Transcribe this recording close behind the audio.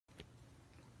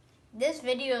This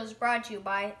video is brought to you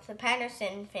by the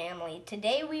Patterson family.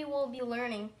 Today we will be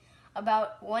learning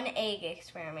about one egg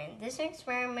experiment. This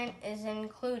experiment is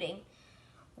including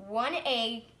one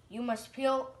egg. You must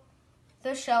peel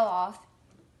the shell off,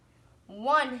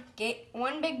 one big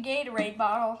Gatorade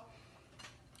bottle,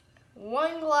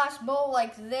 one glass bowl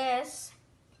like this,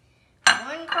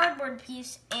 one cardboard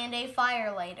piece, and a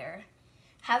fire lighter.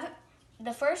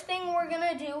 The first thing we're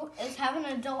going to do is have an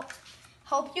adult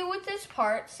help you with this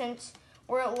part, since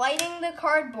we're lighting the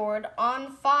cardboard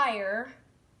on fire.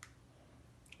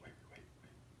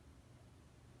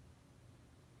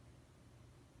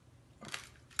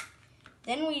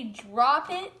 Then we drop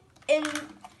it in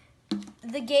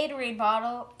the Gatorade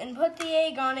bottle and put the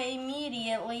egg on it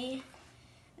immediately.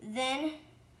 Then,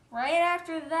 right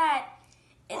after that,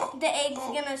 the egg's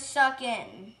gonna suck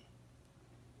in.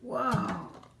 Wow.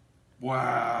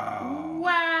 Wow.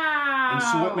 Wow. And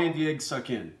so what made the egg suck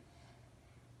in?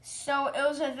 So it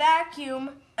was a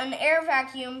vacuum, an air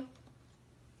vacuum,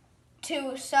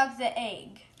 to suck the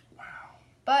egg. Wow.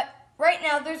 But right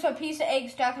now there's a piece of egg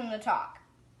stuck in the top.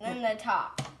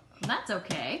 That's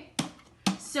okay.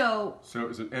 So it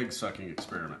was an egg sucking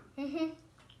experiment. Mm-hmm.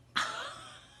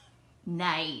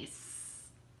 Nice.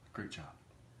 Great job.